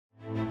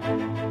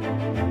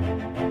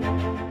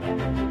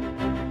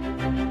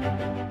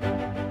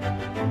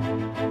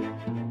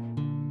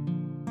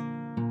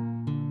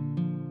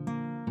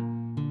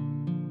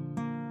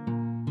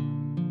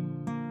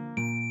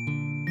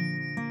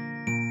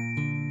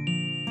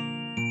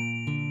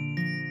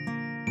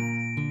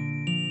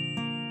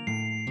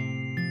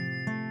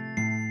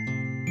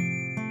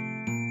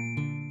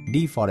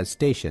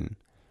deforestation.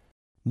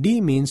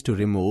 De means to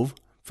remove,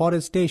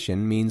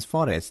 forestation means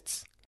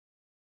forests.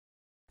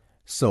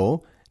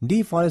 So,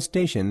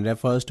 deforestation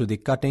refers to the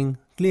cutting,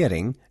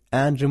 clearing,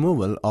 and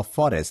removal of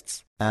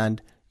forests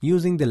and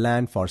using the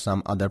land for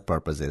some other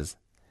purposes.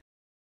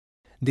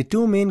 The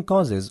two main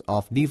causes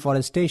of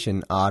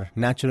deforestation are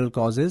natural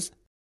causes,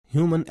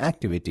 human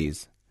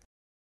activities.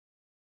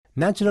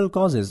 Natural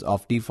causes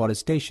of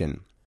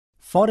deforestation.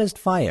 Forest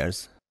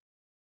fires.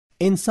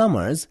 In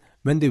summers,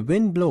 when the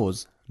wind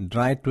blows,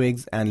 dry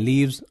twigs and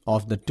leaves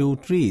of the two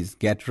trees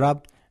get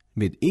rubbed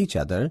with each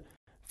other.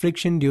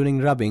 Friction during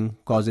rubbing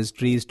causes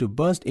trees to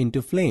burst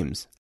into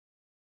flames.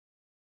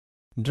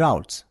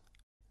 Droughts.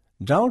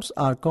 Droughts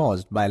are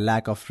caused by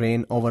lack of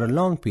rain over a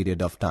long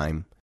period of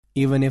time.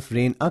 Even if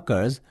rain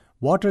occurs,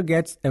 water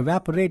gets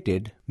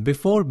evaporated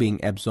before being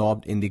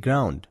absorbed in the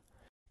ground.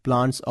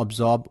 Plants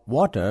absorb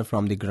water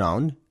from the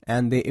ground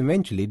and they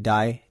eventually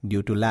die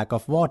due to lack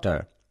of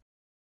water.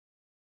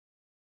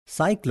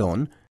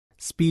 Cyclone.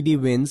 Speedy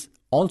winds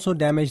also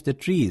damage the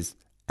trees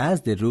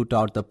as they root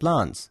out the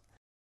plants.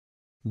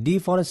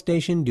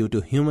 Deforestation due to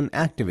human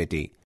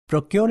activity.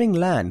 Procuring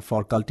land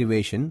for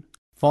cultivation,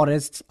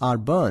 forests are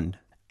burned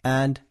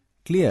and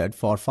cleared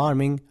for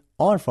farming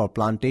or for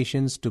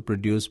plantations to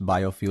produce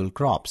biofuel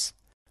crops.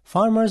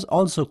 Farmers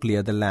also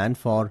clear the land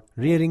for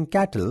rearing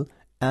cattle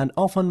and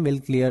often will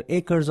clear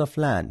acres of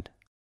land.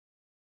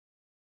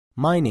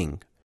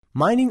 Mining.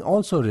 Mining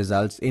also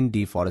results in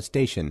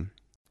deforestation.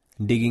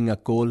 Digging a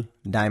coal,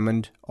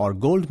 diamond, or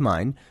gold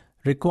mine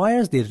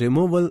requires the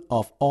removal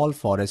of all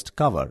forest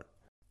cover.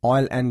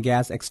 Oil and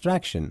gas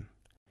extraction.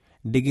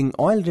 Digging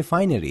oil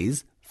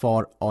refineries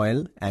for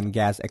oil and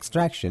gas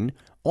extraction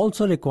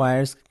also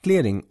requires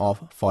clearing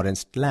of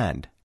forest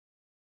land.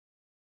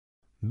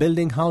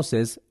 Building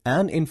houses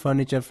and in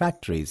furniture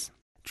factories.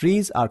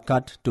 Trees are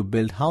cut to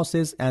build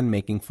houses and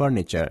making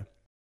furniture.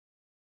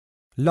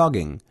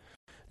 Logging.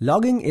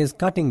 Logging is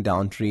cutting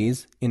down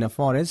trees in a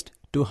forest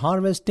to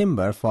harvest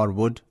timber for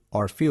wood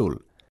or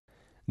fuel.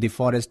 The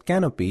forest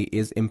canopy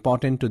is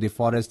important to the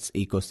forest's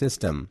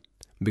ecosystem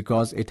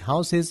because it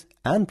houses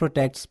and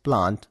protects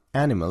plant,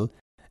 animal,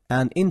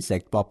 and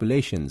insect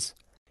populations.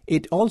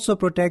 It also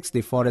protects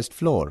the forest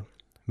floor,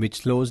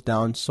 which slows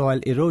down soil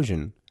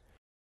erosion.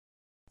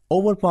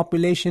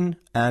 Overpopulation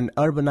and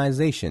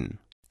urbanization.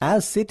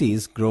 As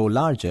cities grow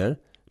larger,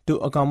 to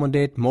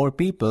accommodate more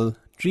people,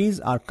 trees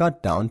are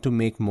cut down to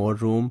make more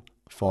room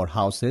for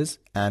houses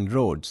and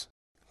roads.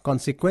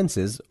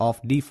 Consequences of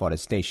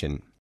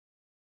deforestation.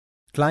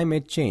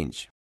 Climate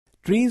change.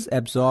 Trees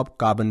absorb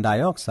carbon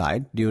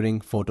dioxide during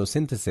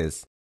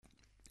photosynthesis.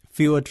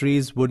 Fewer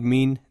trees would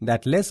mean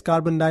that less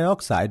carbon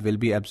dioxide will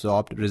be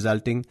absorbed,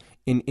 resulting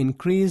in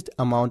increased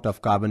amount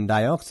of carbon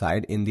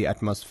dioxide in the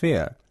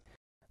atmosphere.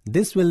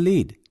 This will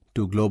lead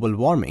to global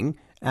warming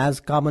as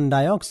carbon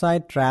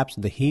dioxide traps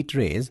the heat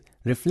rays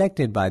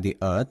reflected by the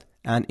earth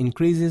and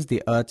increases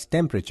the earth's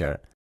temperature.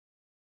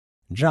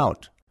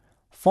 Drought.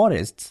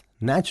 Forests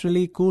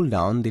naturally cool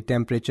down the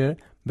temperature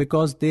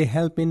because they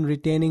help in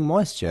retaining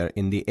moisture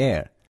in the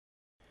air.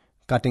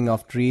 Cutting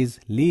of trees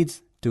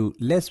leads to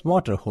less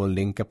water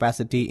holding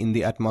capacity in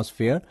the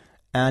atmosphere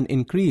and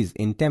increase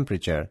in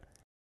temperature.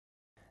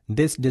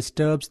 This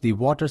disturbs the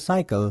water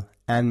cycle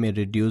and may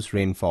reduce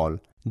rainfall.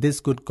 This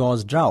could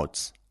cause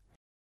droughts.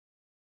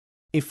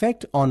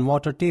 Effect on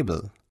water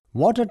table.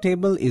 Water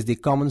table is the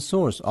common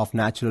source of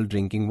natural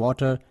drinking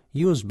water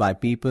used by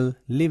people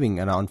living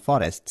around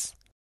forests.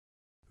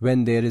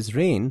 When there is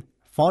rain,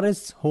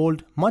 forests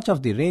hold much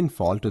of the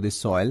rainfall to the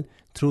soil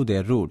through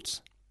their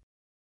roots.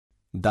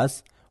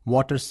 Thus,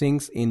 water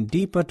sinks in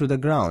deeper to the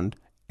ground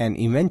and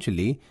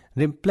eventually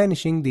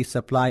replenishing the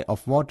supply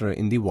of water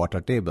in the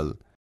water table.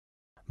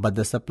 But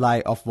the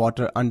supply of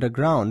water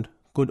underground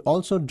could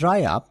also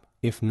dry up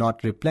if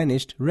not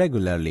replenished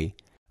regularly.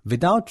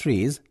 Without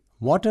trees,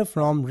 water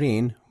from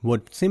rain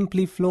would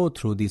simply flow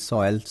through the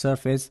soil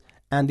surface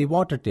and the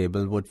water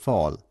table would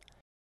fall.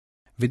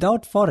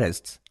 Without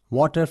forests,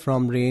 water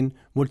from rain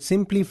would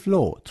simply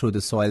flow through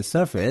the soil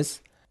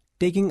surface,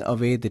 taking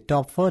away the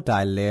top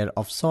fertile layer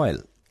of soil.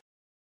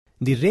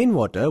 The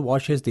rainwater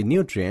washes the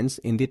nutrients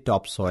in the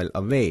topsoil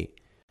away.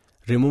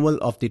 Removal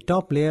of the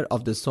top layer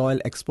of the soil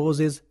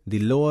exposes the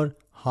lower,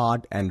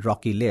 hard and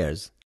rocky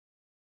layers.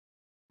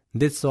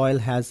 This soil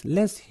has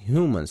less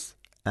humus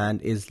and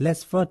is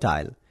less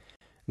fertile.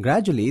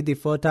 Gradually, the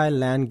fertile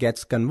land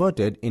gets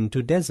converted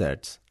into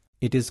deserts.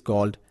 It is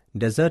called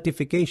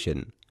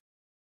desertification.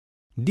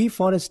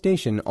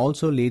 Deforestation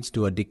also leads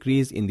to a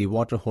decrease in the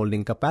water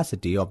holding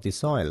capacity of the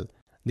soil.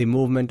 The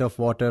movement of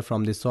water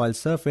from the soil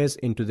surface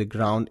into the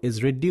ground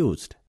is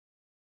reduced.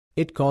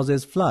 It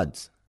causes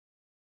floods.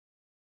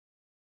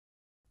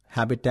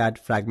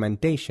 Habitat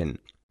fragmentation.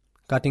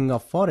 Cutting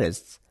of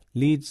forests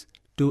leads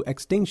to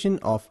extinction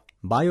of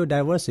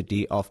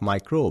biodiversity of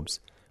microbes,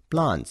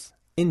 plants,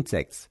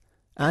 insects,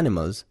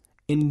 animals,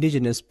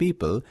 indigenous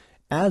people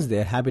as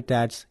their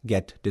habitats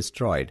get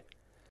destroyed.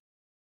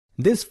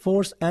 This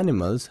forces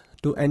animals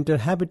to enter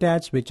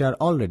habitats which are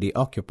already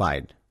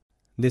occupied.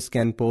 This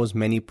can pose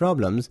many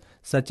problems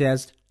such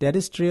as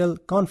terrestrial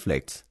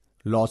conflicts,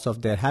 loss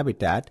of their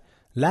habitat,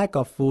 lack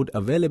of food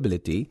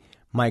availability,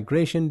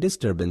 migration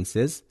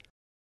disturbances.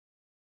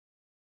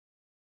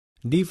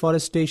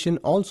 Deforestation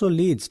also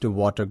leads to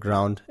water,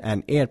 ground,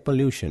 and air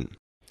pollution.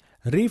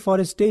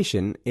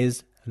 Reforestation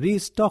is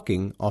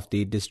restocking of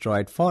the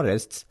destroyed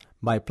forests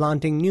by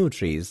planting new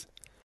trees.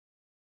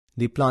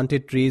 The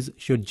planted trees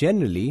should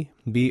generally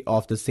be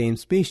of the same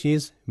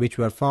species which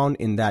were found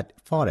in that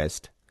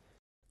forest.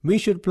 We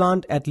should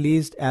plant at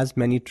least as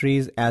many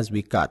trees as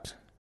we cut.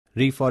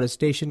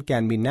 Reforestation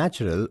can be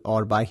natural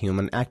or by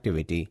human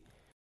activity.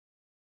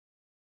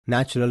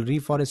 Natural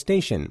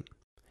reforestation.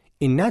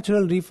 In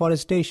natural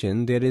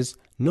reforestation, there is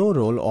no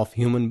role of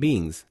human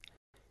beings.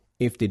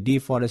 If the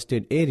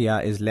deforested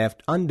area is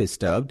left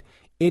undisturbed,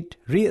 it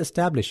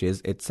re-establishes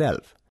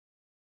itself.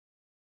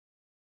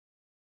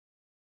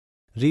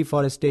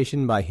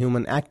 Reforestation by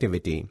human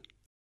activity.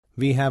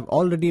 We have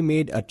already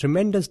made a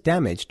tremendous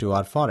damage to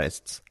our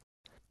forests.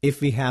 If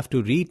we have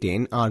to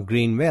retain our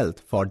green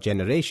wealth for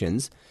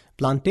generations,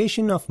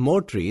 plantation of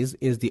more trees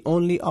is the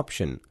only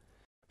option.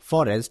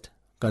 Forest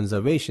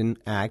Conservation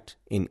Act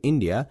in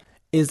India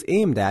is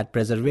aimed at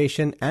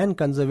preservation and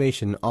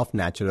conservation of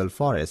natural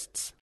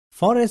forests.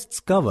 Forests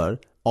cover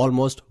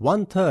almost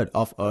 1/3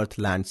 of Earth's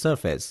land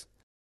surface.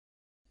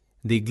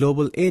 The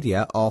global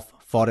area of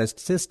forest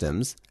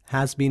systems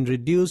has been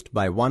reduced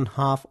by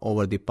 1/2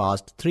 over the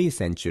past 3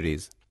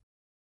 centuries.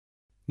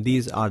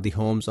 These are the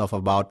homes of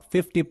about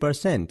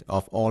 50%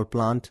 of all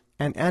plant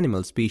and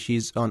animal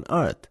species on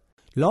Earth.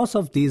 Loss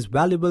of these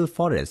valuable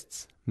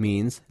forests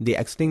means the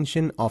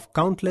extinction of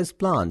countless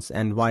plants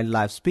and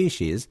wildlife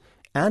species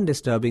and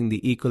disturbing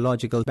the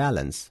ecological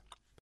balance.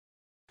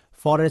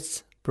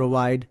 Forests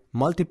provide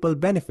multiple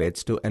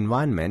benefits to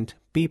environment,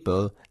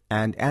 people,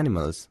 and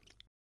animals.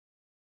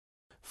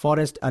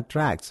 Forest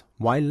attracts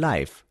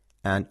wildlife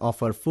and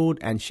offer food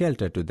and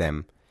shelter to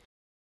them.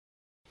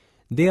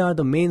 They are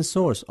the main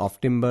source of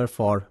timber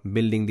for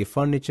building the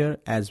furniture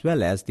as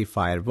well as the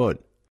firewood.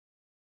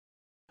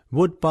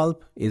 Wood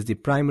pulp is the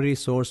primary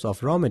source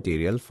of raw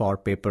material for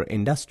paper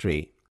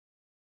industry.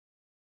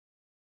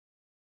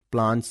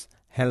 Plants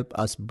help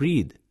us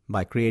breathe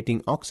by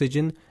creating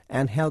oxygen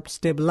and help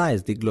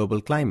stabilize the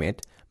global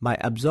climate by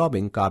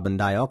absorbing carbon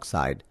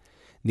dioxide,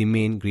 the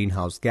main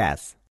greenhouse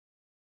gas.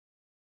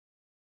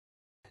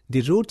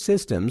 The root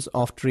systems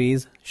of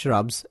trees,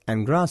 shrubs,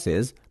 and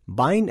grasses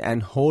bind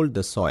and hold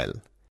the soil.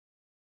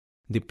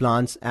 The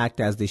plants act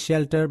as the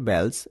shelter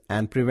belts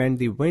and prevent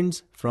the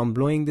winds from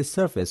blowing the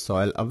surface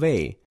soil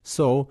away.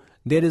 So,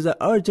 there is an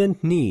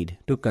urgent need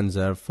to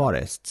conserve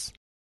forests.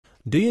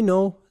 Do you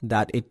know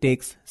that it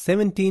takes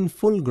 17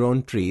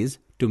 full-grown trees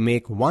to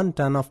make 1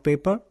 ton of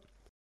paper?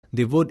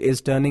 The wood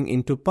is turning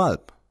into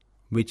pulp,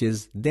 which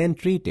is then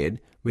treated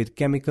with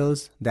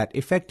chemicals that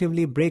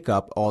effectively break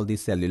up all the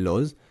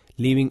cellulose,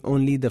 leaving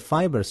only the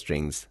fiber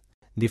strings.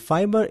 The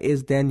fiber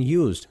is then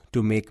used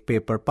to make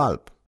paper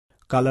pulp.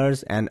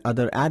 Colors and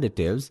other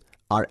additives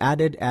are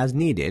added as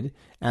needed,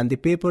 and the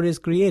paper is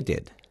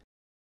created.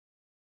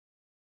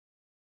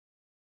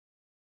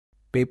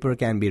 Paper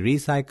can be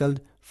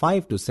recycled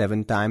 5 to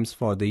 7 times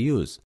for the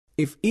use.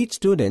 If each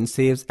student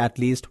saves at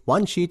least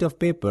 1 sheet of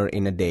paper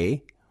in a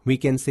day, we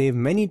can save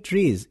many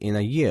trees in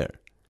a year.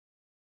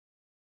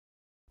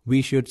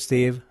 We should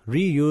save,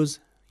 reuse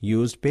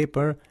used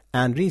paper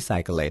and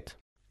recycle it.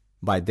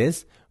 By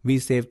this, we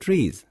save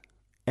trees,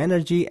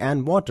 energy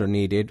and water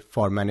needed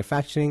for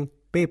manufacturing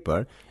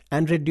paper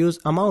and reduce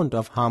amount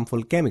of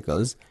harmful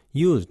chemicals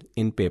used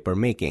in paper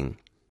making.